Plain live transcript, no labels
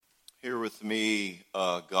Hear with me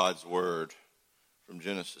God's word from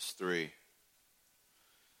Genesis 3.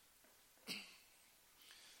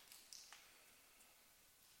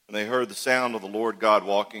 And they heard the sound of the Lord God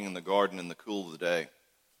walking in the garden in the cool of the day.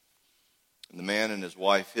 And the man and his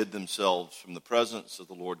wife hid themselves from the presence of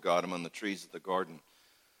the Lord God among the trees of the garden.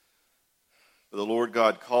 But the Lord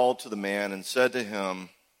God called to the man and said to him,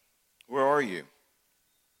 "Where are you?"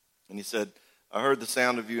 And he said, "I heard the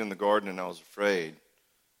sound of you in the garden, and I was afraid,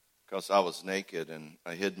 because I was naked, and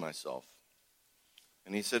I hid myself."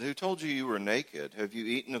 And he said, "Who told you you were naked? Have you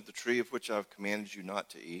eaten of the tree of which I have commanded you not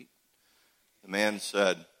to eat?" The man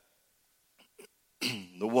said,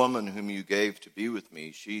 "The woman whom you gave to be with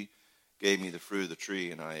me, she gave me the fruit of the tree,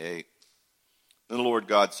 and I ate." Then the Lord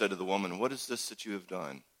God said to the woman, "What is this that you have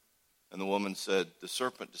done?" And the woman said, "The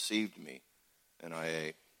serpent deceived me, and I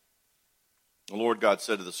ate." The Lord God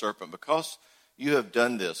said to the serpent, "Because you have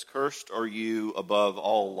done this, cursed are you above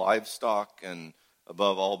all livestock and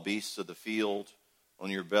above all beasts of the field. On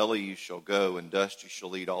your belly you shall go, and dust you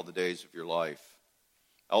shall eat all the days of your life.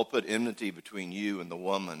 I will put enmity between you and the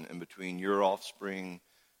woman, and between your offspring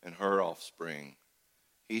and her offspring.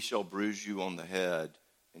 He shall bruise you on the head,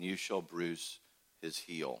 and you shall bruise his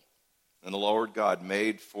heel." And the Lord God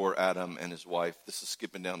made for Adam and his wife, this is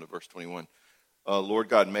skipping down to verse 21, Lord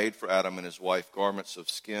God made for Adam and his wife garments of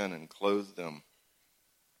skin and clothed them.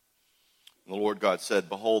 And the Lord God said,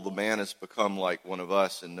 "Behold, the man has become like one of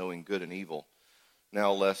us in knowing good and evil.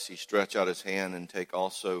 Now lest he stretch out his hand and take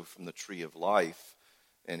also from the tree of life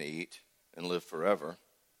and eat and live forever."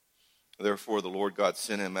 Therefore the Lord God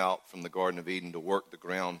sent him out from the Garden of Eden to work the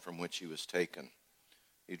ground from which he was taken.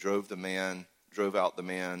 He drove out the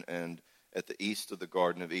man, and at the east of the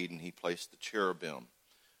Garden of Eden he placed the cherubim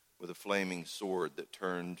with a flaming sword that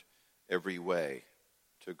turned every way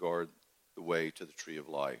to guard the way to the tree of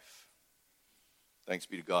life. Thanks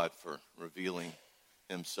be to God for revealing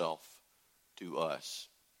himself to us.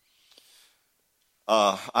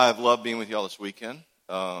 I have loved being with y'all this weekend.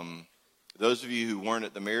 Those of you who weren't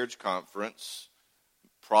at the marriage conference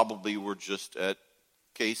probably were just at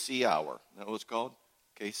KC Hour. Is that what it's called?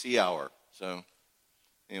 KC Hour. So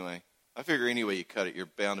anyway, I figure any way you cut it, you're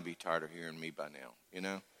bound to be tired of hearing me by now, you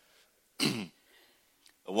know?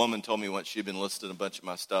 A woman told me once she'd been listening to a bunch of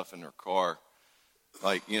my stuff in her car,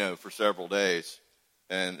 for several days.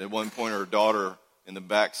 And at one point her daughter in the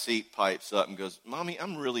back seat pipes up and goes, "Mommy,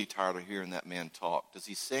 I'm really tired of hearing that man talk. Does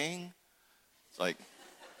he sing?" It's like,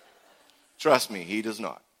 trust me, he does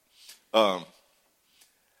not. I'm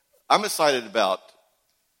excited about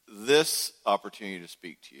this opportunity to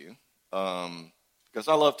speak to you because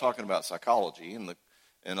I love talking about psychology and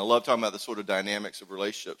I love talking about the sort of dynamics of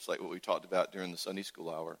relationships like what we talked about during the Sunday school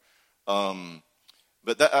hour.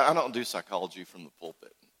 But I don't do psychology from the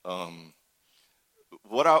pulpit.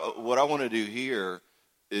 What I want to do here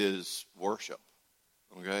is worship,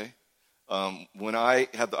 okay? When I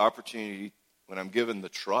have the opportunity, when I'm given the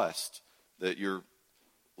trust that your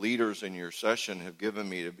leaders in your session have given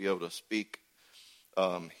me to be able to speak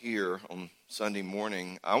here on Sunday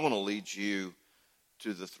morning, I want to lead you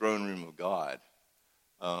to the throne room of God.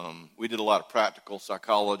 We did a lot of practical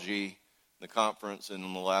psychology in the conference and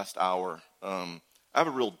in the last hour. I have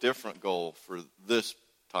a real different goal for this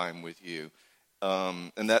time with you,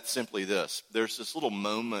 and that's simply this. There's this little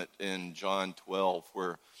moment in John 12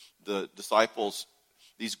 where the disciples,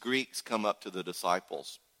 these Greeks come up to the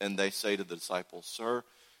disciples, and they say to the disciples, "Sir,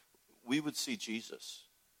 we would see Jesus."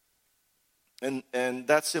 And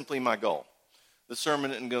that's simply my goal. The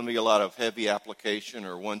sermon isn't going to be a lot of heavy application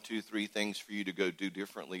or 1, 2, 3 things for you to go do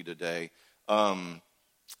differently today.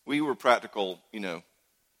 We were practical,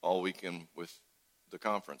 all weekend with the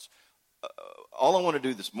conference. All I want to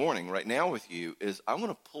do this morning, right now with you, is I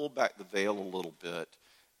want to pull back the veil a little bit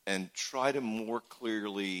and try to more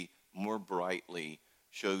clearly, more brightly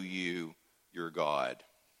show you your God.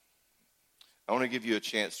 I want to give you a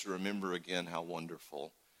chance to remember again how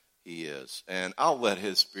wonderful he is. And I'll let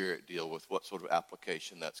his Spirit deal with what sort of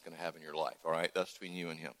application that's going to have in your life, all right? That's between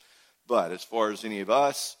you and him. But as far as any of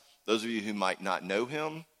us, those of you who might not know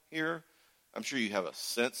him here, I'm sure you have a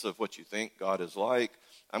sense of what you think God is like.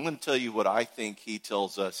 I'm going to tell you what I think he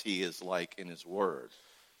tells us he is like in his word.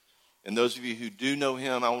 And those of you who do know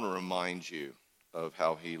him, I want to remind you of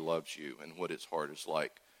how he loves you and what his heart is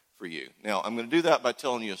like for you. Now, I'm going to do that by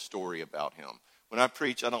telling you a story about him. When I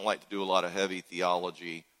preach, I don't like to do a lot of heavy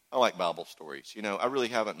theology. I like Bible stories. I really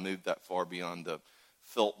haven't moved that far beyond the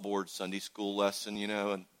felt board Sunday school lesson,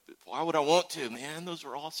 and why would I want to? Man, those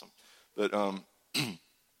are awesome. But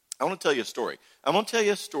I want to tell you a story. I want to tell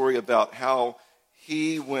you a story about how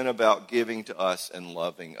he went about giving to us and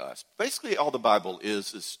loving us. Basically, all the Bible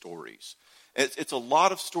is stories. It's a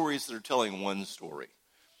lot of stories that are telling one story.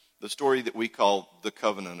 The story that we call the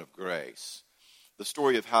covenant of grace. The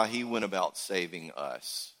story of how he went about saving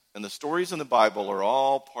us. And the stories in the Bible are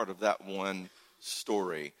all part of that one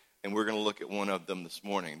story. And we're going to look at one of them this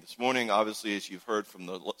morning. This morning, obviously, as you've heard from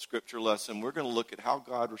the scripture lesson, we're going to look at how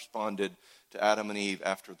God responded to Adam and Eve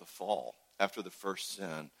after the fall, after the first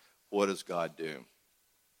sin. What does God do?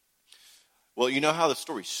 Well, you know how the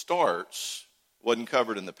story starts. Wasn't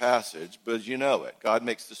covered in the passage, but you know it. God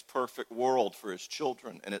makes this perfect world for his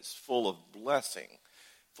children, and it's full of blessing,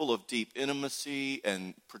 full of deep intimacy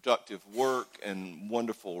and productive work and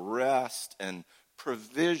wonderful rest and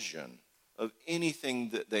provision of anything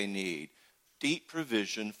that they need. Deep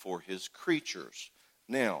provision for his creatures.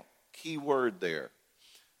 Now, key word there.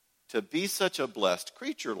 To be such a blessed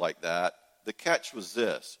creature like that, the catch was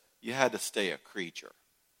this. You had to stay a creature.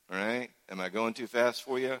 All right? Am I going too fast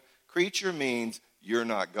for you? Creature means you're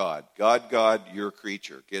not God. God, you're a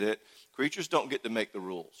creature. Get it? Creatures don't get to make the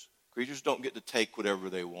rules. Creatures don't get to take whatever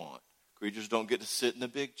they want. Creatures don't get to sit in the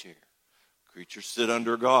big chair. Creatures sit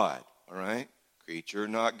under God. All right? Creature,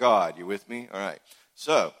 not God. You with me? All right.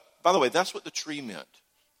 So, by the way, that's what the tree meant.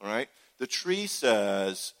 All right? The tree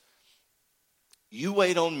says, you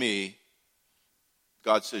wait on me.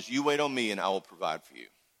 God says, you wait on me and I will provide for you.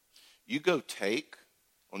 You go take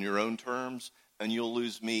on your own terms and you'll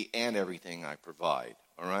lose me and everything I provide.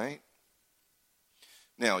 All right?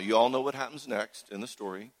 Now, you all know what happens next in the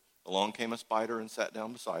story. Along came a spider and sat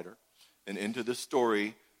down beside her. And into this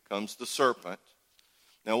story comes the serpent.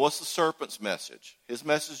 Now, what's the serpent's message? His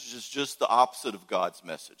message is just the opposite of God's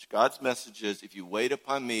message. God's message is, if you wait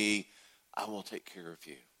upon me, I will take care of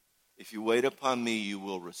you. If you wait upon me, you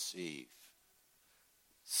will receive.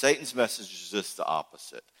 Satan's message is just the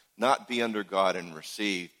opposite. Not be under God and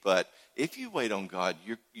receive, but if you wait on God,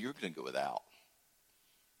 you're going to go without.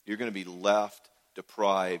 You're going to be left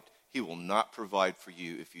deprived. He will not provide for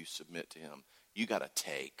you if you submit to him. You got to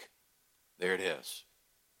take. There it is.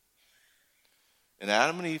 And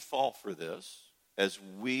Adam and Eve fall for this, as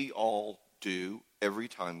we all do every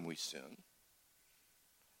time we sin.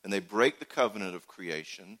 And they break the covenant of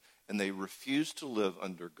creation, and they refuse to live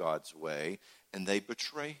under God's way, and they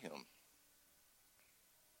betray him.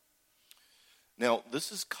 Now,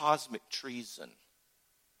 this is cosmic treason,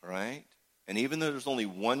 right? And even though there's only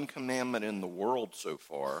one commandment in the world so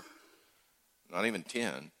far, not even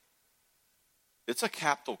 10, it's a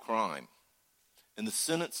capital crime. And the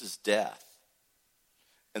sentence is death.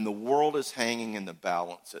 And the world is hanging in the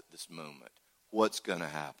balance at this moment. What's going to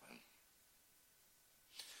happen?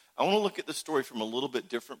 I want to look at the story from a little bit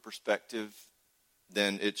different perspective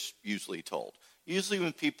than it's usually told. Usually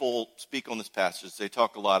when people speak on this passage, they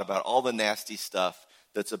talk a lot about all the nasty stuff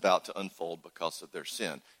that's about to unfold because of their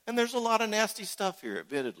sin. And there's a lot of nasty stuff here,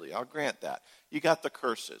 admittedly. I'll grant that. You got the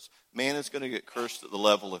curses. Man is going to get cursed at the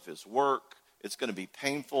level of his work. It's going to be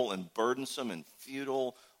painful and burdensome and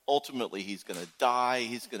futile. Ultimately, he's going to die.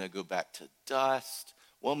 He's going to go back to dust.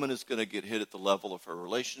 Woman is going to get hit at the level of her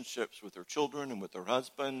relationships with her children and with her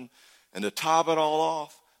husband. And to top it all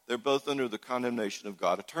off, they're both under the condemnation of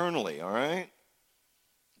God eternally, all right?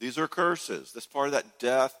 These are curses. That's part of that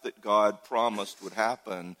death that God promised would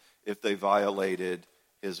happen if they violated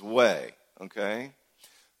his way, okay?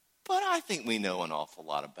 But I think we know an awful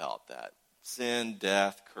lot about that. Sin,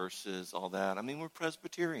 death, curses, all that. I mean, we're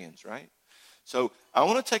Presbyterians, right? So I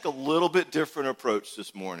want to take a little bit different approach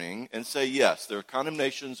this morning and say, yes, there are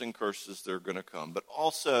condemnations and curses that are going to come. But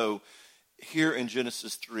also, here in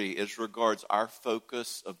Genesis 3, as regards our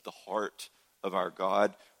focus of the heart of our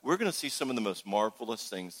God, we're going to see some of the most marvelous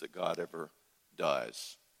things that God ever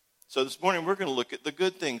does. So this morning, we're going to look at the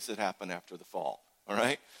good things that happen after the fall, all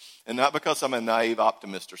right? And not because I'm a naive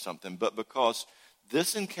optimist or something, but because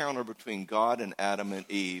this encounter between God and Adam and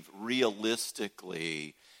Eve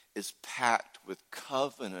realistically is packed with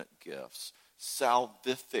covenant gifts,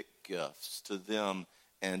 salvific gifts to them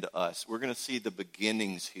and us. We're going to see the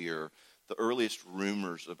beginnings here, the earliest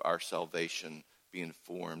rumors of our salvation being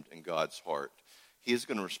formed in God's heart. He is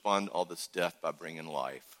going to respond to all this death by bringing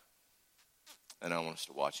life. And I want us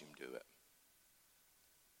to watch him do it.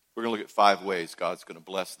 We're going to look at 5 ways God's going to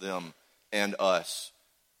bless them and us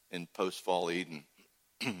in post-fall Eden.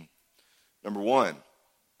 Number 1,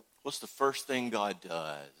 what's the first thing God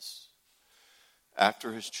does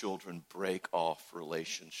after his children break off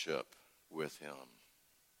relationship with him?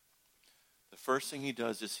 The first thing he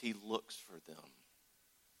does is he looks for them.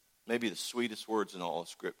 Maybe the sweetest words in all of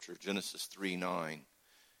Scripture, Genesis 3:9.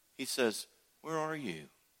 He says, where are you?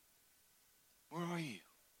 Where are you?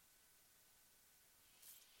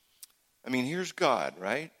 I mean, here's God,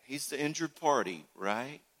 right? He's the injured party,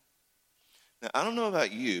 right? Now, I don't know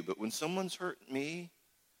about you, but when someone's hurt me,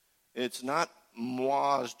 it's not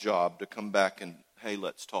moi's job to come back and, hey,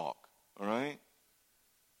 let's talk, all right?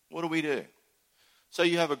 What do? So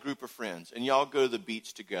you have a group of friends, and y'all go to the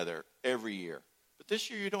beach together every year. But this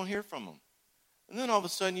year you don't hear from them. And then all of a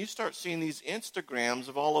sudden you start seeing these Instagrams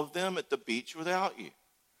of all of them at the beach without you.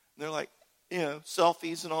 And they're like,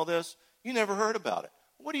 selfies and all this. You never heard about it.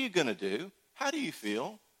 What are you going to do? How do you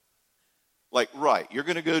feel? Like, right, you're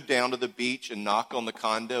going to go down to the beach and knock on the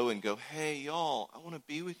condo and go, hey, y'all, I want to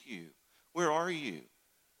be with you. Where are you?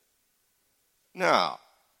 No,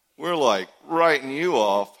 we're like writing you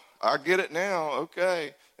off. I get it now,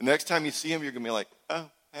 okay. And next time you see him, you're going to be like,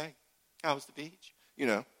 oh, hey, how was the beach?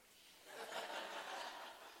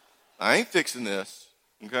 I ain't fixing this,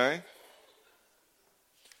 okay?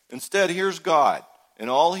 Instead, here's God. And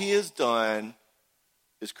all he has done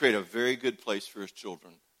is create a very good place for his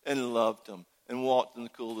children and loved them and walked in the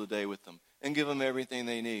cool of the day with them and give them everything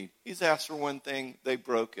they need. He's asked for one thing, they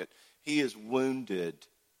broke it. He is wounded.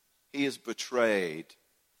 He is betrayed.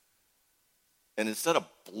 And instead of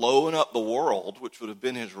blowing up the world, which would have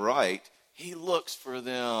been his right, he looks for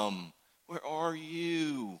them. Where are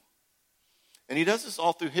you? And he does this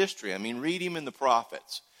all through history. I mean, read him in the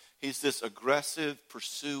prophets. He's this aggressive,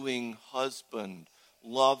 pursuing husband,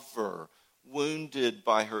 lover, wounded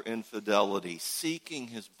by her infidelity, seeking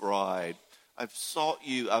his bride. I've sought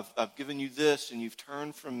you, I've given you this, and you've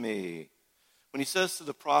turned from me. When he says to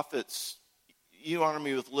the prophets, you honor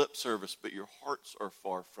me with lip service, but your hearts are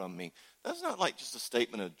far from me. That's not like just a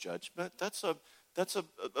statement of judgment. That's a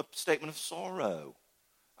statement of sorrow.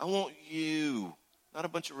 I want you, not a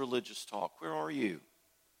bunch of religious talk. Where are you?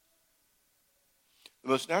 The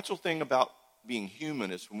most natural thing about being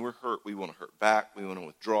human is when we're hurt, we want to hurt back, we want to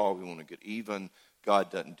withdraw, we want to get even. God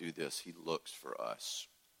doesn't do this. He looks for us,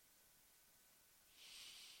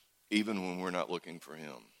 even when we're not looking for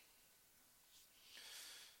him.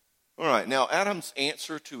 All right, now Adam's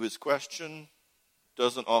answer to his question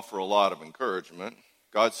doesn't offer a lot of encouragement.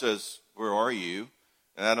 God says, where are you?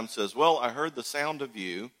 And Adam says, well, I heard the sound of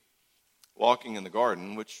you walking in the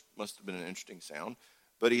garden, which must have been an interesting sound.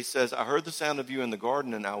 But he says, I heard the sound of you in the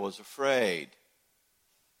garden and I was afraid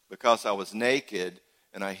because I was naked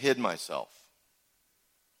and I hid myself.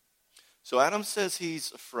 So Adam says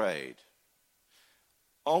he's afraid.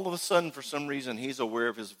 All of a sudden, for some reason, he's aware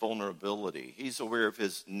of his vulnerability. He's aware of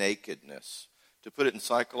his nakedness. To put it in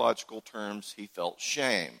psychological terms, he felt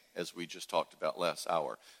shame, as we just talked about last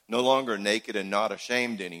hour. No longer naked and not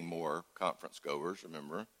ashamed anymore, conference goers,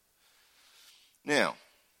 remember? Now,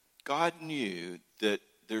 God knew that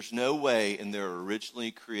there's no way in their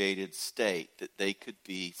originally created state that they could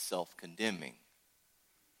be self-condemning.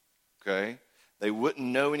 Okay? They wouldn't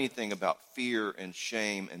know anything about fear and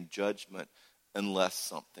shame and judgment unless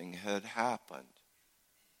something had happened.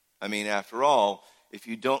 I mean, after all, if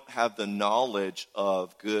you don't have the knowledge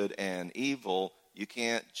of good and evil, you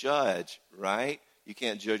can't judge, right? You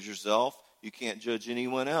can't judge yourself. You can't judge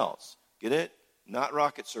anyone else. Get it? Not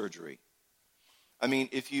rocket surgery. I mean,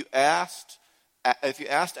 if you asked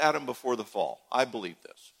Adam before the fall, I believe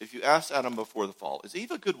this. If you asked Adam before the fall, is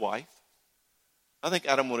Eve a good wife? I think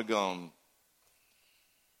Adam would have gone,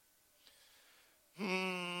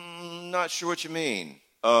 not sure what you mean.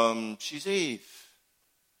 She's Eve.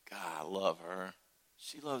 God, I love her.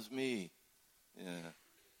 She loves me. Yeah.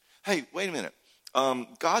 Hey, wait a minute.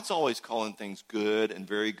 God's always calling things good and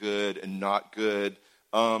very good and not good.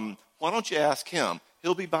 Why don't you ask him?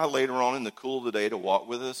 He'll be by later on in the cool of the day to walk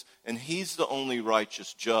with us, and he's the only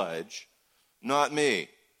righteous judge, not me.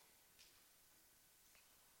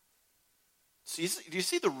 Do you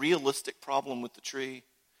see the realistic problem with the tree?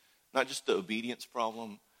 Not just the obedience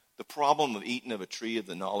problem. The problem of eating of a tree of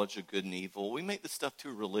the knowledge of good and evil. We make this stuff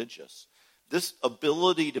too religious. This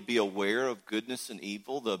ability to be aware of goodness and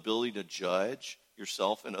evil, the ability to judge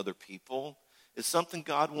yourself and other people, is something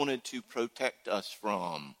God wanted to protect us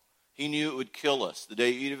from. He knew it would kill us. The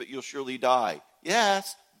day you eat of it, you'll surely die.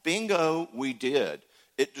 Yes, bingo, we did.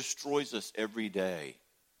 It destroys us every day.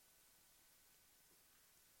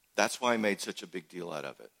 That's why I made such a big deal out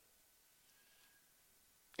of it.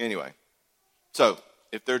 Anyway, so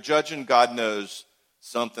if they're judging, God knows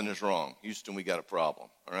something is wrong. Houston, we got a problem,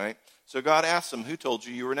 all right? So God asked them, who told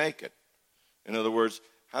you were naked? In other words,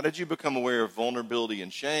 how did you become aware of vulnerability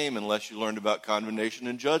and shame unless you learned about condemnation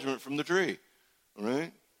and judgment from the tree? All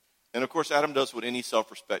right? And of course, Adam does what any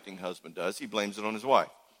self-respecting husband does. He blames it on his wife.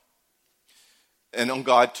 And on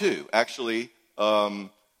God too. Actually,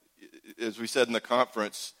 as we said in the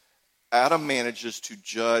conference, Adam manages to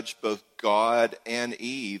judge both God and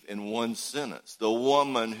Eve in one sentence. The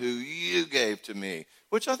woman who you gave to me,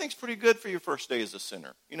 which I think is pretty good for your first day as a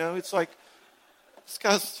sinner. You know, it's like, this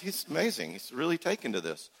guy's, he's amazing. He's really taken to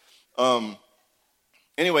this.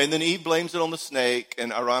 Anyway, and then Eve blames it on the snake,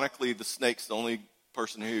 and ironically, the snake's the only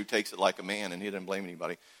person who takes it like a man, and he didn't blame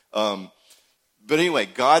anybody. But anyway,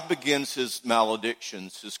 God begins his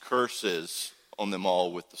maledictions, his curses on them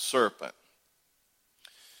all with the serpent.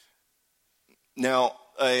 Now,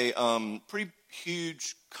 a pretty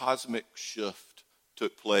huge cosmic shift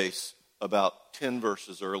took place about 10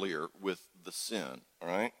 verses earlier with the sin, all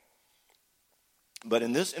right? But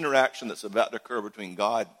in this interaction that's about to occur between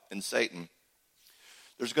God and Satan,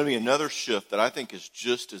 there's going to be another shift that I think is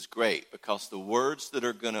just as great, because the words that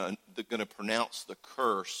are going to pronounce the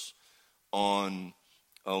curse on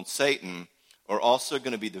Satan are also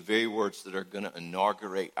going to be the very words that are going to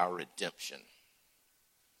inaugurate our redemption.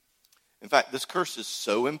 In fact, this curse is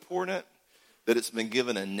so important that it's been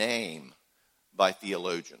given a name by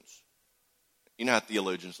theologians. You know how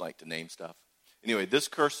theologians like to name stuff. Anyway, this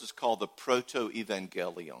curse is called the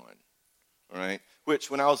Proto-Evangelion, all right?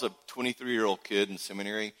 Which, when I was a 23-year-old kid in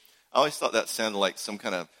seminary, I always thought that sounded like some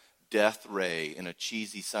kind of death ray in a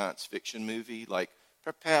cheesy science fiction movie, like,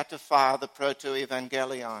 prepare to fire the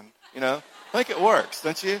Proto-Evangelion, you know? I think it works,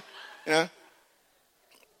 don't you? You know?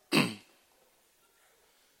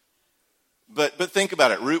 But think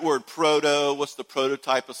about it. Root word proto, what's the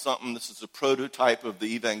prototype of something? This is a prototype of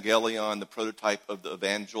the Evangelion, the prototype of the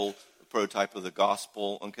Evangel, the prototype of the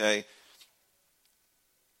gospel, okay?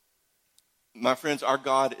 My friends, our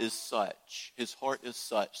God is such, his heart is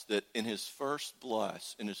such that in his first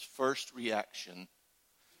blush, in his first reaction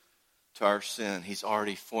to our sin, he's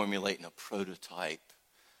already formulating a prototype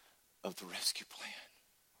of the rescue plan.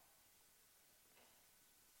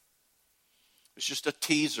 It's just a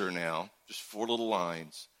teaser now, just 4 little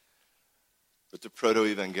lines. But the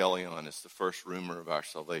Proto-Evangelion is the first rumor of our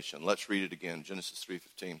salvation. Let's read it again, Genesis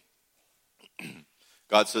 3:15.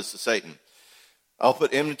 God says to Satan, I'll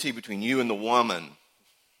put enmity between you and the woman,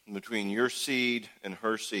 and between your seed and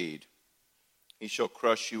her seed. He shall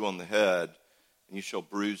crush you on the head, and you shall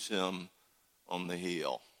bruise him on the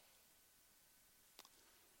heel.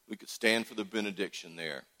 We could stand for the benediction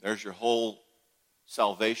there. There's your whole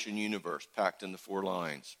salvation universe packed into 4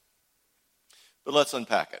 lines. But let's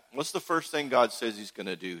unpack it. What's the first thing God says he's going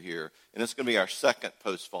to do here? And it's going to be our second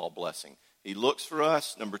post-fall blessing. He looks for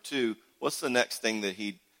us. Number 2, what's the next thing that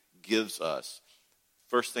he gives us?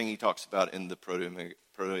 First thing he talks about in the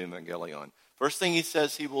Proto-Evangelion. First thing he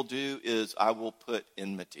says he will do is, I will put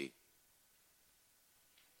enmity.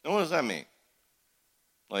 Now, what does that mean?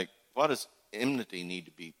 Like, why does enmity need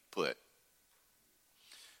to be put?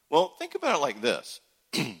 Well, think about it like this.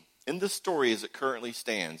 In this story as it currently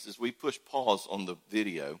stands, as we push pause on the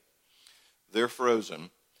video, they're frozen.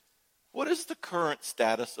 What is the current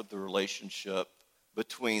status of the relationship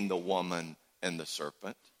between the woman and the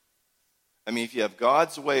serpent? I mean, if you have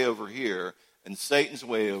God's way over here and Satan's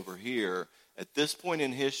way over here, at this point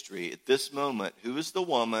in history, at this moment, who is the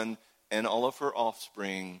woman and all of her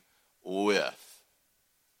offspring with?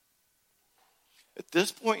 At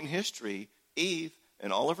this point in history, Eve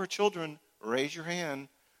and all of her children, raise your hand,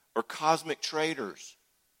 are cosmic traitors.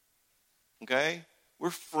 Okay? We're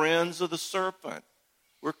friends of the serpent.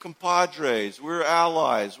 We're compadres. We're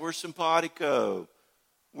allies. We're simpatico.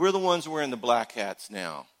 We're the ones wearing the black hats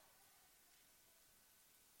now.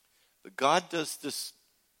 But God does this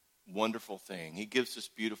wonderful thing. He gives this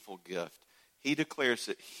beautiful gift. He declares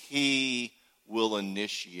that he will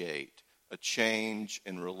initiate a change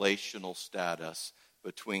in relational status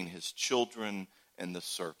between his children and the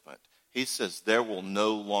serpent. He says there will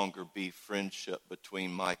no longer be friendship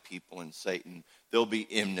between my people and Satan. There'll be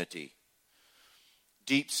enmity,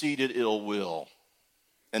 deep-seated ill will.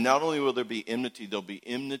 And not only will there be enmity, there'll be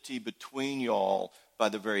enmity between y'all by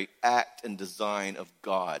the very act and design of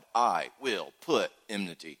God. I will put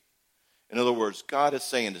enmity. In other words, God is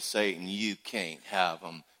saying to Satan, you can't have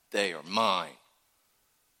them. They are mine.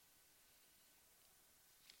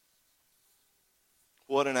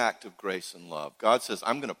 What an act of grace and love. God says,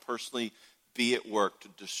 I'm going to personally be at work to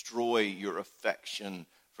destroy your affection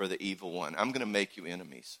for the evil one. I'm going to make you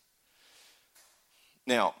enemies.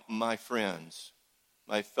 Now, my friends,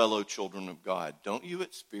 my fellow children of God, don't you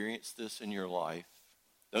experience this in your life?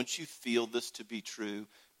 Don't you feel this to be true?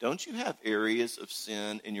 Don't you have areas of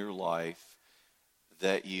sin in your life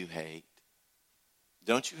that you hate?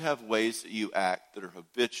 Don't you have ways that you act that are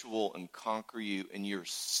habitual and conquer you and you're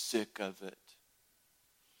sick of it?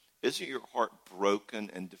 Isn't your heart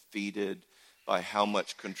broken and defeated by how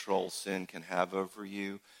much control sin can have over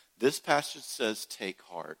you? This passage says take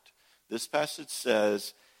heart. This passage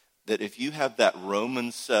says that if you have that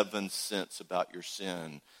Romans 7 sense about your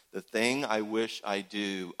sin, the thing I wish I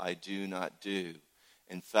do not do.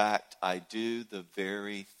 In fact, I do the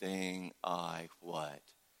very thing I what?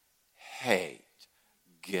 Hate.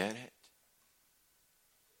 Get it?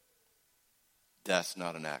 That's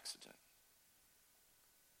not an accident.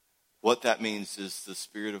 What that means is the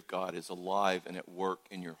Spirit of God is alive and at work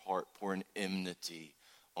in your heart, pouring enmity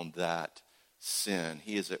on that sin.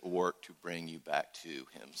 He is at work to bring you back to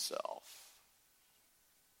himself.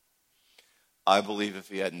 I believe if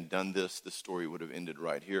he hadn't done this, the story would have ended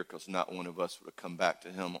right here, because not one of us would have come back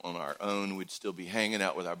to him on our own. We'd still be hanging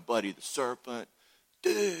out with our buddy, the serpent.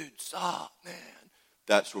 Dude, stop, man.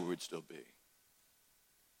 That's where we'd still be.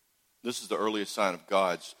 This is the earliest sign of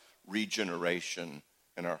God's regeneration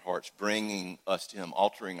in our hearts, bringing us to him,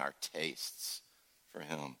 altering our tastes for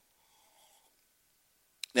him.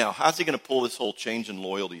 Now, how's he going to pull this whole change in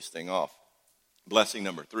loyalties thing off? Blessing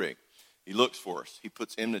number 3. He looks for us. He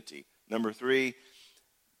puts enmity. Number 3,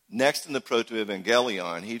 next in the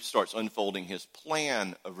proto-evangelion, he starts unfolding his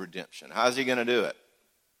plan of redemption. How's he going to do it?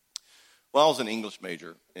 Well, I was an English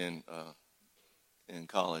major in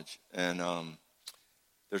college, and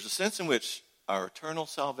there's a sense in which our eternal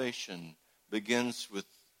salvation begins with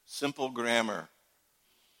simple grammar.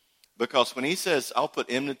 Because when he says, I'll put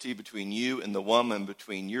enmity between you and the woman,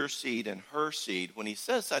 between your seed and her seed, when he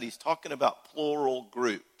says that, he's talking about plural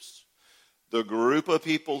groups. The group of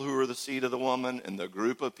people who are the seed of the woman and the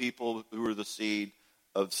group of people who are the seed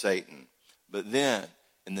of Satan. But then,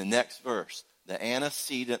 in the next verse, the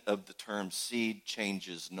antecedent of the term seed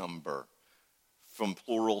changes number from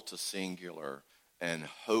plural to singular, and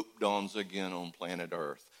hope dawns again on planet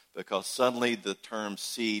Earth. Because suddenly the term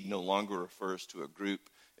seed no longer refers to a group,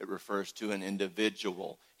 it refers to an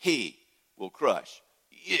individual. He will crush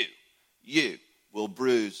you. You will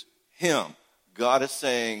bruise him. God is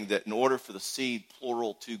saying that in order for the seed,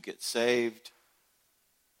 plural, to get saved,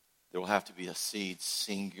 there will have to be a seed,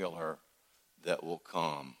 singular, that will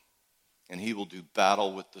come. And he will do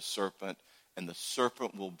battle with the serpent, and the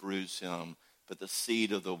serpent will bruise him, but the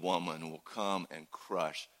seed of the woman will come and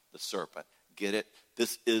crush the serpent. Get it?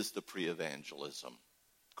 This is the pre-evangelism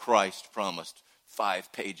Christ promised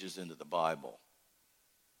 5 pages into the Bible.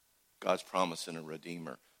 God's promise in a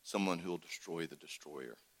Redeemer, someone who will destroy the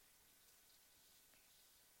destroyer.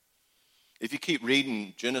 If you keep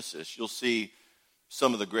reading Genesis, you'll see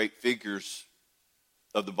some of the great figures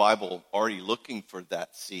of the Bible already looking for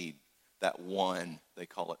that seed, that one, they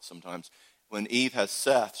call it sometimes. When Eve has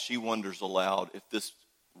Seth, she wonders aloud if this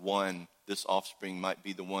one, this offspring, might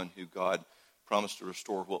be the one who God promised to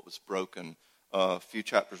restore what was broken. A few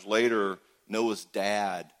chapters later, Noah's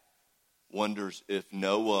dad wonders if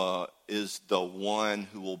Noah is the one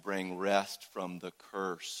who will bring rest from the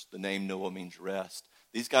curse. The name Noah means rest.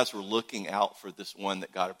 These guys were looking out for this one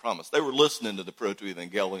that God had promised. They were listening to the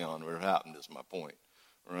proto-evangelion where it happened, is my point.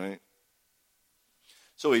 Right?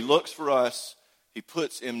 So he looks for us. He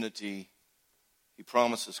puts enmity. He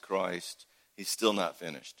promises Christ. He's still not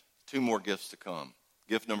finished. 2 more gifts to come.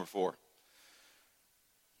 Gift number 4.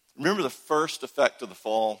 Remember the first effect of the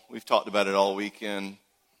fall? We've talked about it all weekend,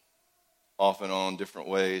 off and on, different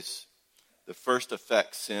ways. The first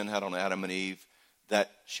effect sin had on Adam and Eve,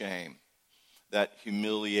 that shame, that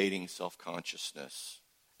humiliating self-consciousness.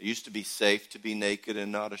 It used to be safe to be naked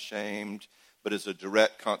and not ashamed, but as a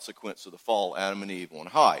direct consequence of the fall, Adam and Eve want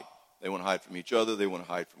to hide. They want to hide from each other. They want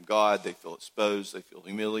to hide from God. They feel exposed. They feel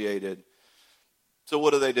humiliated. So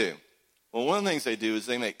what do? Well, one of the things they do is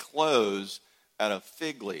they make clothes out of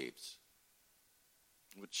fig leaves,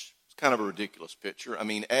 which is kind of a ridiculous picture. I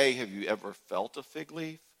mean, have you ever felt a fig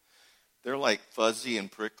leaf? They're like fuzzy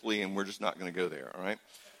and prickly, and we're just not going to go there, all right?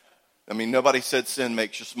 I mean, nobody said sin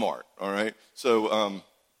makes you smart, all right? So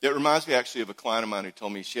it reminds me actually of a client of mine who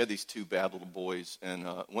told me she had these 2 bad little boys, and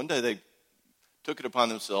one day they took it upon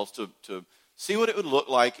themselves to see what it would look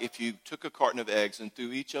like if you took a carton of eggs and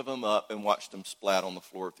threw each of them up and watched them splat on the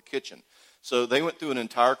floor of the kitchen. So they went through an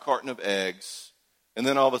entire carton of eggs, and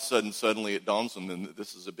then all of a sudden, suddenly it dawns on them that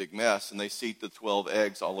this is a big mess, and they see the 12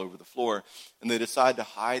 eggs all over the floor, and they decide to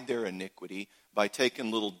hide their iniquity by taking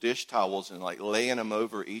little dish towels and like laying them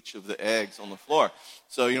over each of the eggs on the floor.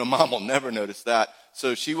 So, Mom will never notice that.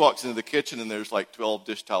 So she walks into the kitchen and there's like 12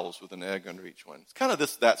 dish towels with an egg under each one. It's kind of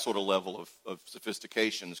that sort of level of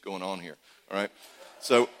sophistication is going on here. All right.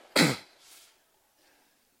 So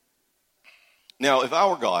now if I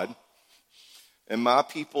were God and my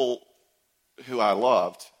people who I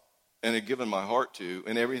loved and had given my heart to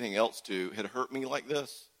and everything else to had hurt me like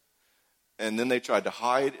this, and then they tried to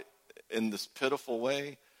hide in this pitiful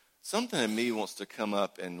way, something in me wants to come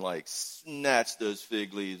up and like snatch those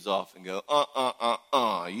fig leaves off and go,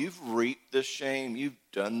 you've reaped this shame. You've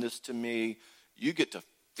done this to me. You get to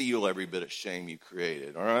feel every bit of shame you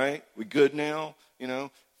created, all right? We good now?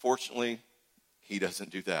 Fortunately, he doesn't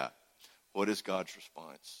do that. What is God's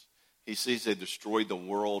response? He sees they destroyed the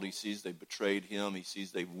world. He sees they betrayed him. He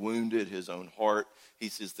sees they wounded his own heart. He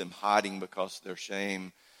sees them hiding because of their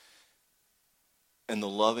shame. And the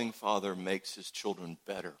loving Father makes his children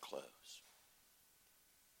better clothes.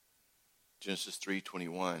 Genesis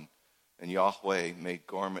 3:21, and Yahweh made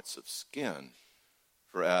garments of skin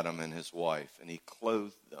for Adam and his wife, and he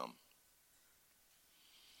clothed them.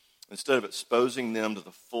 Instead of exposing them to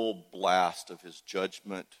the full blast of his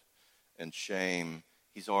judgment and shame,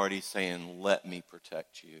 he's already saying, let me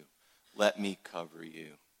protect you. Let me cover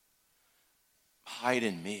you. Hide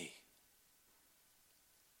in me.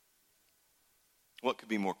 What could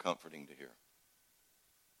be more comforting to hear?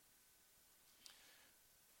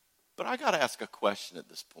 But I got to ask a question at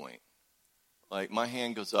this point. Like, my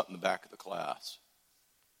hand goes up in the back of the class.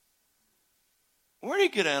 Where do you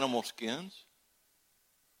get animal skins?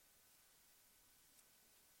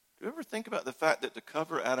 Do you ever think about the fact that to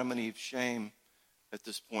cover Adam and Eve's shame at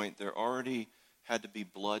this point, there already had to be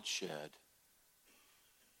bloodshed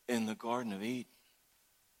in the Garden of Eden?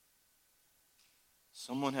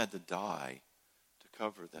 Someone had to die to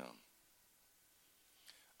cover them.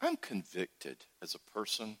 I'm convicted as a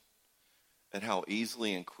person at how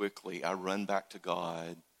easily and quickly I run back to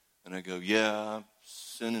God and I go, yeah,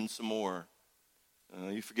 sinning some more.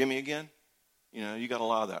 You forgive me again? You got to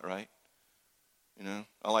allow that, right?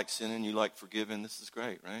 I like sinning, you like forgiving. This is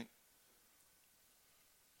great, right?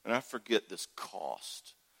 And I forget this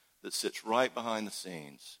cost that sits right behind the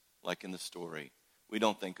scenes, like in the story. We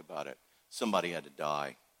don't think about it. Somebody had to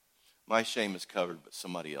die. My shame is covered, but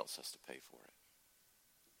somebody else has to pay for it.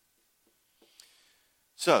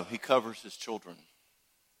 So he covers his children,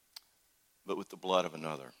 but with the blood of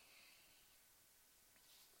another.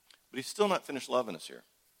 But he's still not finished loving us here.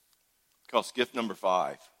 Because gift number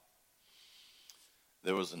 5,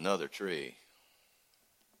 there was another tree.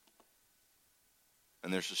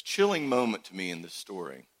 And there's this chilling moment to me in this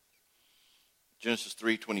story. Genesis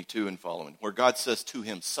 3:22 and following, where God says to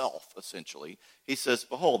himself, essentially, he says,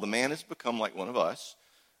 behold, the man has become like one of us,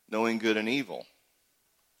 knowing good and evil.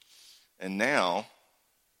 And now,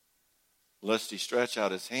 lest he stretch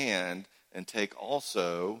out his hand and take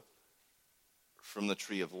also from the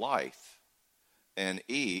tree of life and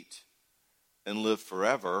eat and live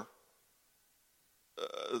forever.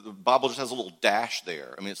 The Bible just has a little dash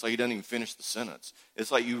there. I mean, it's like he doesn't even finish the sentence.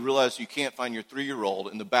 It's like you realize you can't find your 3-year-old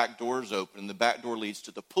and the back door is open and the back door leads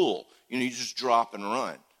to the pool. You just drop and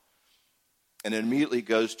run. And it immediately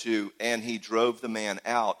goes to, and he drove the man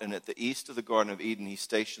out, and at the east of the Garden of Eden he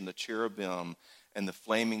stationed the cherubim and the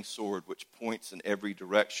flaming sword which points in every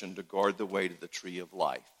direction to guard the way to the tree of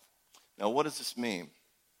life. Now, what does this mean?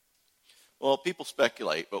 Well, people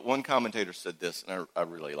speculate, but one commentator said this, and I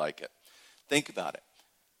really like it. Think about it.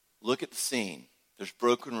 Look at the scene. There's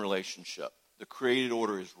broken relationship. The created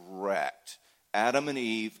order is wrecked. Adam and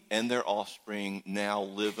Eve and their offspring now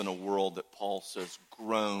live in a world that Paul says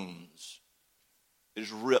groans. It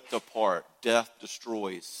is ripped apart. Death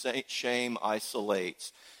destroys. Shame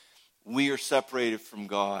isolates. We are separated from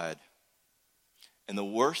God. And the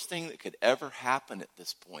worst thing that could ever happen at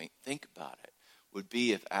this point, think about it, would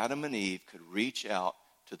be if Adam and Eve could reach out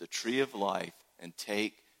to the tree of life and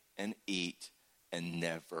take and eat and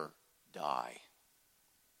never die.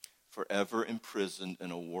 Forever imprisoned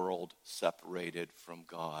in a world separated from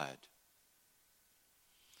God.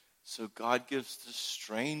 So God gives this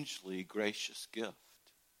strangely gracious gift.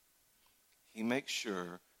 He makes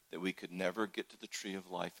sure that we could never get to the tree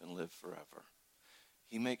of life and live forever.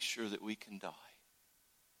 He makes sure that we can die.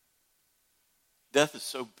 Death is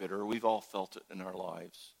so bitter. We've all felt it in our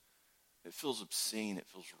lives. It feels obscene. It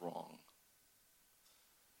feels wrong.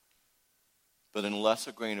 But unless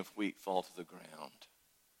a grain of wheat fall to the ground,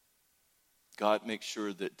 God makes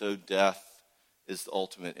sure that though death is the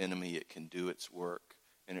ultimate enemy, it can do its work,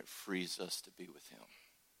 and it frees us to be with him.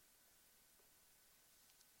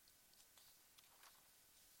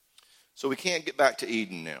 So we can't get back to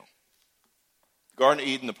Eden now. Garden of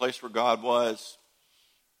Eden, the place where God was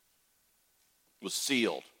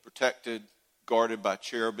sealed, protected, guarded by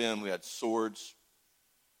cherubim. We had swords.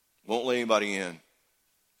 Won't let anybody in.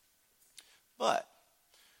 But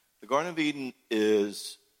the Garden of Eden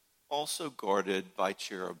is also guarded by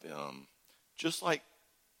cherubim, just like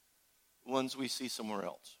ones we see somewhere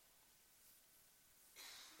else.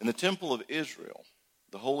 In the temple of Israel,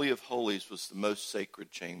 the Holy of Holies was the most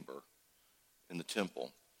sacred chamber in the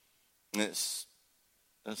temple. And it's,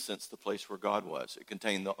 in a sense, the place where God was. It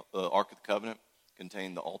contained the Ark of the Covenant,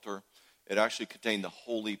 contained the altar. It actually contained the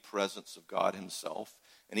holy presence of God himself.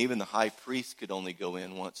 And even the high priest could only go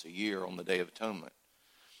in once a year on the Day of Atonement.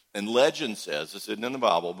 And legend says, this isn't in the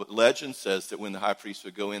Bible, but legend says that when the high priest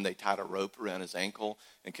would go in, they tied a rope around his ankle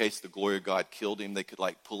in case the glory of God killed him. They could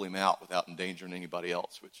pull him out without endangering anybody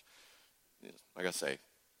else, which, like I say,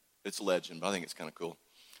 it's legend, but I think it's kind of cool.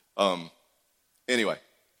 Anyway,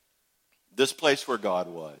 this place where God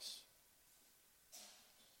was,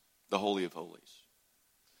 the Holy of Holies,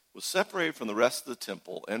 was separated from the rest of the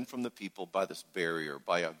temple and from the people by this barrier,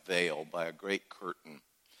 by a veil, by a great curtain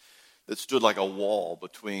that stood like a wall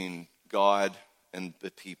between God and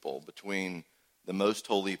the people, between the most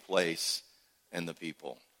holy place and the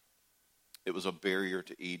people. It was a barrier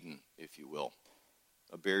to Eden, if you will,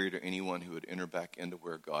 a barrier to anyone who would enter back into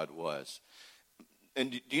where God was.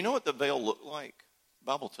 And do you know what the veil looked like? The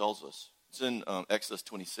Bible tells us. It's in Exodus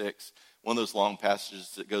 26, one of those long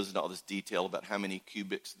passages that goes into all this detail about how many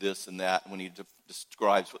cubits, this and that, when he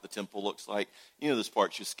describes what the temple looks like. You know those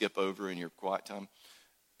parts you skip over in your quiet time?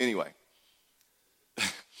 Anyway,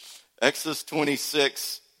 Exodus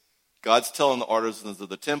 26, God's telling the artisans of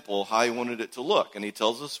the temple how he wanted it to look. And he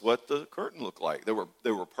tells us what the curtain looked like. They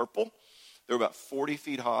were purple. They were about 40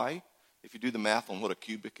 feet high, if you do the math on what a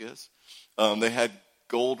cubit is. They had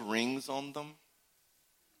gold rings on them.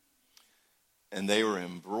 And they were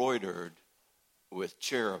embroidered with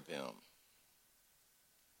cherubim.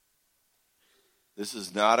 This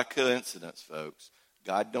is not a coincidence, folks.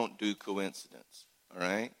 God don't do coincidence, all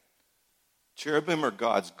right? Cherubim are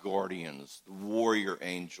God's guardians, the warrior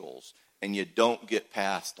angels, and you don't get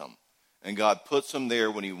past them. And God puts them there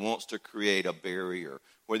when he wants to create a barrier.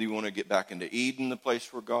 Whether you want to get back into Eden, the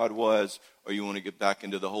place where God was, or you want to get back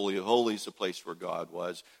into the Holy of Holies, the place where God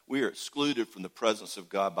was, we are excluded from the presence of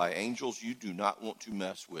God by angels you do not want to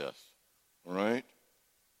mess with. All right?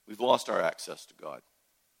 We've lost our access to God.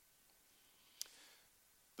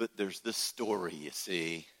 But there's this story, you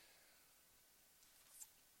see.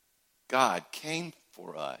 God came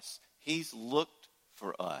for us. He's looked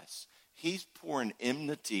for us. He's pouring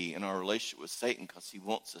enmity in our relationship with Satan because he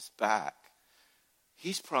wants us back.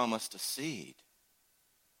 He's promised a seed.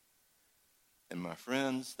 And my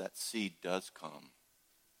friends, that seed does come.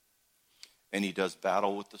 And he does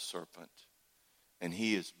battle with the serpent. And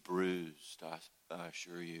he is bruised, I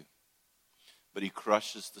assure you. But he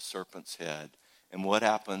crushes the serpent's head. And what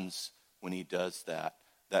happens when he does that?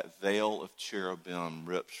 That veil of cherubim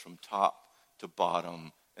rips from top to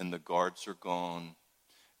bottom, and the guards are gone,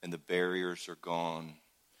 and the barriers are gone.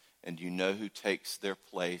 And you know who takes their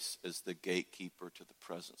place as the gatekeeper to the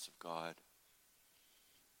presence of God?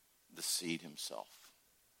 The seed himself.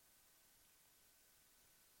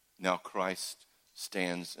 Now Christ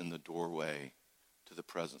stands in the doorway to the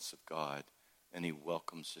presence of God, and he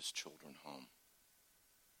welcomes his children home.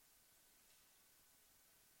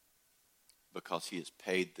 Because he has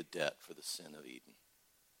paid the debt for the sin of Eden.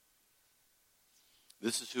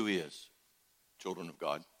 This is who he is, children of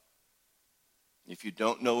God. If you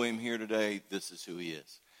don't know him here today, this is who he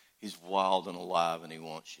is. He's wild and alive, and he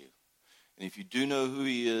wants you. And if you do know who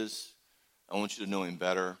he is, I want you to know him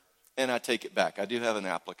better. And I take it back. I do have an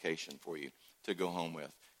application for you to go home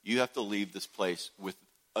with. You have to leave this place with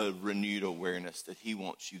a renewed awareness that he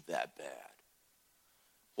wants you that bad.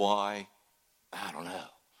 Why? I don't know.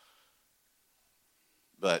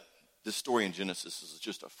 But this story in Genesis is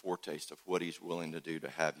just a foretaste of what he's willing to do to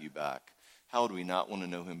have you back. How would we not want to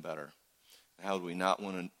know him better? How would we not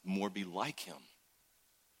want to more be like him?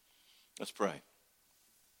 Let's pray.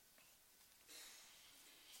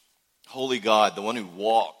 Holy God, the one who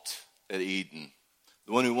walked at Eden,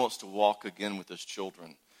 the one who wants to walk again with his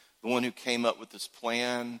children, the one who came up with this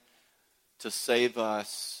plan to save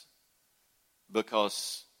us,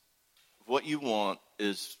 because what you want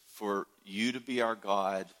is for you to be our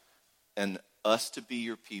God and us to be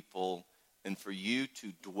your people, and for you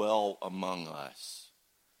to dwell among us.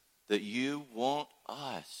 That you want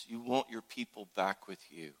us, you want your people back with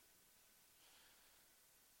you.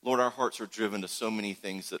 Lord, our hearts are driven to so many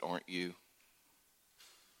things that aren't you.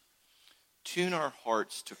 Tune our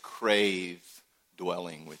hearts to crave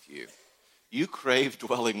dwelling with you. You crave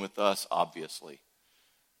dwelling with us, obviously.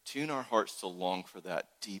 Tune our hearts to long for that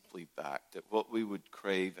deeply back, that what we would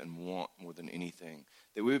crave and want more than anything,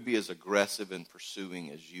 that we would be as aggressive in pursuing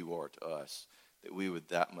as you are to us, that we would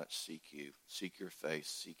that much seek you, seek your face,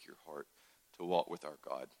 seek your heart, to walk with our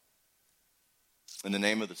God. In the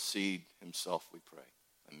name of the seed himself we pray.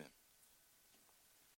 Amen.